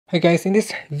Hi guys, in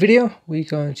this video we're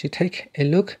going to take a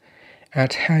look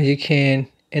at how you can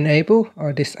enable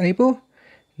or disable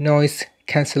noise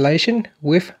cancellation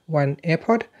with One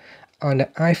AirPod on the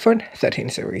iPhone 13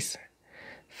 series.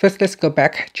 First, let's go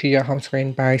back to your home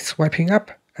screen by swiping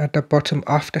up at the bottom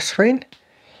of the screen,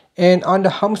 and on the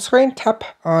home screen tap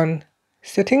on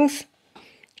Settings.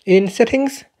 In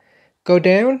Settings, go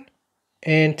down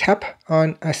and tap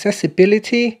on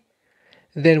Accessibility.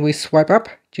 Then we swipe up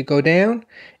to go down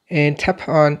and tap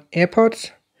on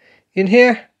AirPods. In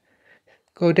here,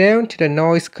 go down to the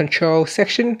noise control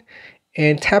section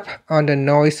and tap on the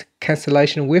noise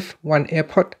cancellation with One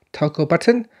AirPod toggle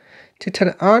button to turn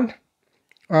it on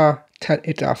or turn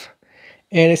it off.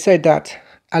 And it said that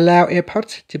allow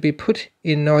AirPods to be put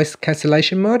in noise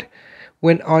cancellation mode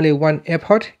when only one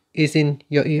AirPod is in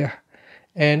your ear.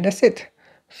 And that's it.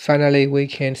 Finally, we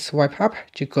can swipe up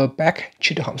to go back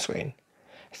to the home screen.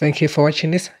 Thank you for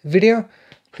watching this video.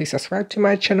 Please subscribe to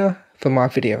my channel for more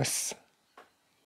videos.